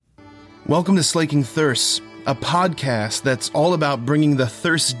Welcome to Slaking Thirsts, a podcast that's all about bringing the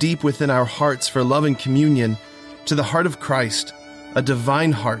thirst deep within our hearts for love and communion to the heart of Christ, a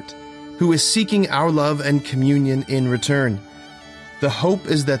divine heart, who is seeking our love and communion in return. The hope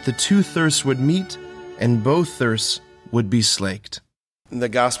is that the two thirsts would meet and both thirsts would be slaked. In the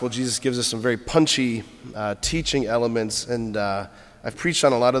gospel, Jesus gives us some very punchy teaching elements, and I've preached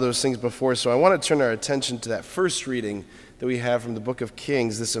on a lot of those things before, so I want to turn our attention to that first reading that we have from the book of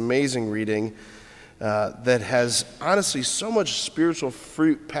Kings, this amazing reading that has, honestly, so much spiritual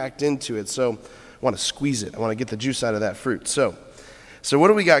fruit packed into it. So I want to squeeze it. I want to get the juice out of that fruit. So what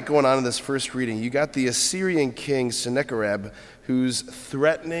do we got going on in this first reading? You got the Assyrian king, Sennacherib, who's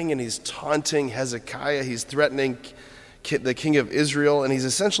threatening and he's taunting Hezekiah. He's threatening the king of Israel, and he's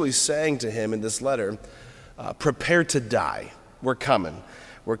essentially saying to him in this letter, prepare to die. We're coming.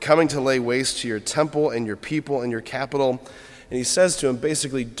 We're coming to lay waste to your temple and your people and your capital. And he says to him,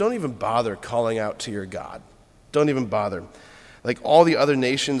 basically, don't even bother calling out to your God. Don't even bother. Like all the other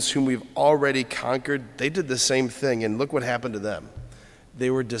nations whom we've already conquered, they did the same thing, and look what happened to them. They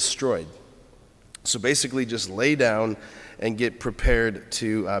were destroyed. So basically, just lay down and get prepared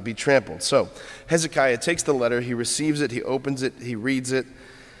to be trampled. So Hezekiah takes the letter, he receives it, he opens it, he reads it,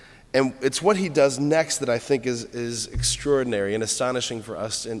 and it's what he does next that I think is extraordinary and astonishing for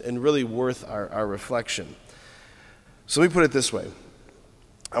us and really worth our reflection. So let me put it this way.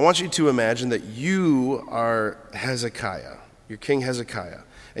 I want you to imagine that you are Hezekiah, your king Hezekiah,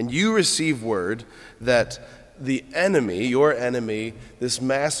 and you receive word that the enemy, your enemy, this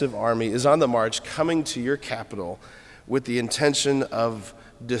massive army is on the march coming to your capital with the intention of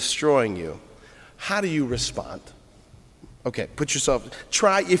destroying you. How do you respond? Okay,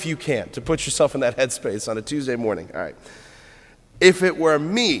 try if you can to put yourself in that headspace on a Tuesday morning. All right. If it were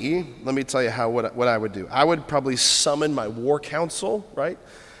me, let me tell you what I would do. I would probably summon my war council, right?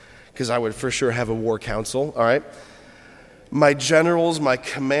 Because I would for sure have a war council, all right? My generals, my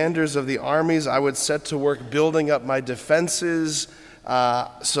commanders of the armies, I would set to work building up my defenses,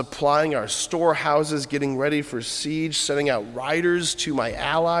 supplying our storehouses, getting ready for siege, sending out riders to my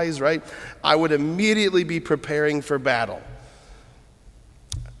allies, right? I would immediately be preparing for battle.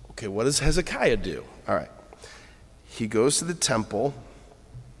 Okay, what does Hezekiah do? All right. He goes to the temple,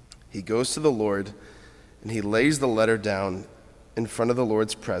 he goes to the Lord, and he lays the letter down in front of the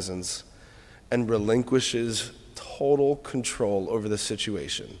Lord's presence and relinquishes total control over the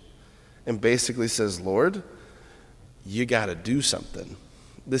situation. And basically says, Lord, you got to do something.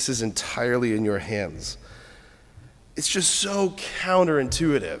 This is entirely in your hands. It's just so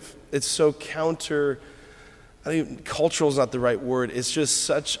counterintuitive. It's so cultural is not the right word. It's just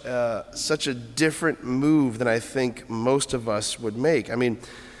such a different move than I think most of us would make. I mean,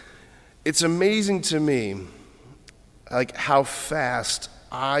 it's amazing to me, like how fast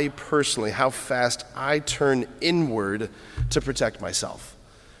I turn inward to protect myself.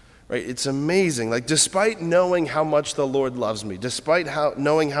 Right? It's amazing. Like, despite knowing how much the Lord loves me, despite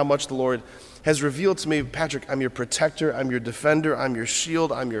knowing how much the Lord has revealed to me, Patrick, I'm your protector, I'm your defender, I'm your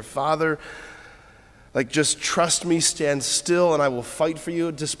shield, I'm your father. Like, just trust me, stand still, and I will fight for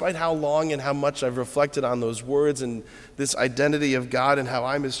you. Despite how long and how much I've reflected on those words and this identity of God and how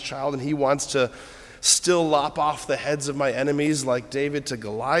I'm his child, and he wants to still lop off the heads of my enemies like David to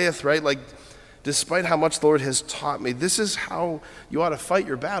Goliath, right? Like, despite how much the Lord has taught me, this is how you ought to fight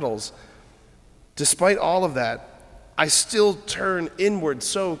your battles. Despite all of that, I still turn inward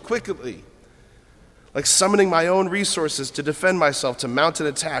so quickly. Like summoning my own resources to defend myself, to mount an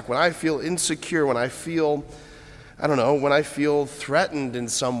attack when I feel insecure, when I feel, when I feel threatened in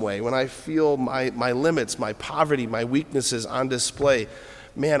some way, when I feel my limits, my poverty, my weaknesses on display.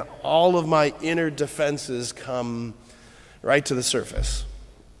 Man, all of my inner defenses come right to the surface.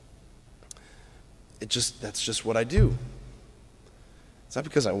 That's just what I do. It's not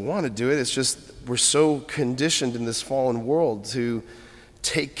because I want to do it. It's just we're so conditioned in this fallen world to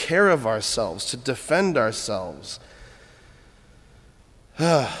take care of ourselves, to defend ourselves.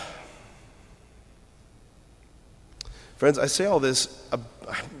 Friends, I say all this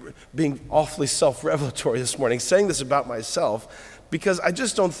being awfully self-revelatory this morning, saying this about myself because I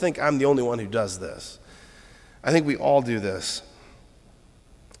just don't think I'm the only one who does this. I think we all do this.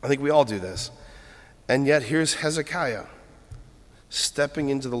 And yet here's Hezekiah stepping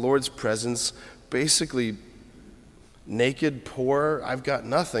into the Lord's presence, basically naked, poor. I've got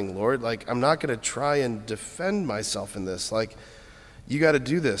nothing, Lord. Like, I'm not going to try and defend myself in this. Like, you got to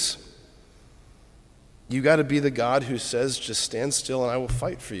do this. You got to be the God who says, just stand still and I will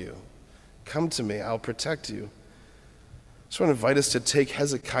fight for you. Come to me, I'll protect you. I just want to invite us to take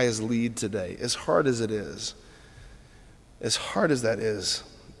Hezekiah's lead today, as hard as it is, as hard as that is,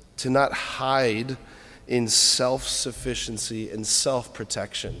 to not hide in self-sufficiency and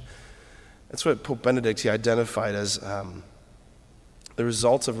self-protection. That's what Pope Benedict, he identified as the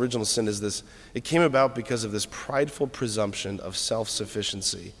result of original sin is this. It came about because of this prideful presumption of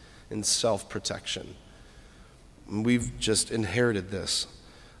self-sufficiency and self-protection. And we've just inherited this.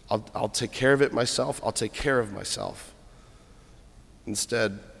 I'll take care of it myself. I'll take care of myself.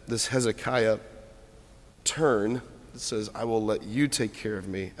 Instead, this Hezekiah turn that says, I will let you take care of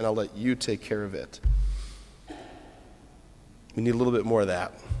me, and I'll let you take care of it. We need a little bit more of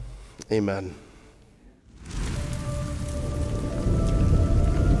that. Amen.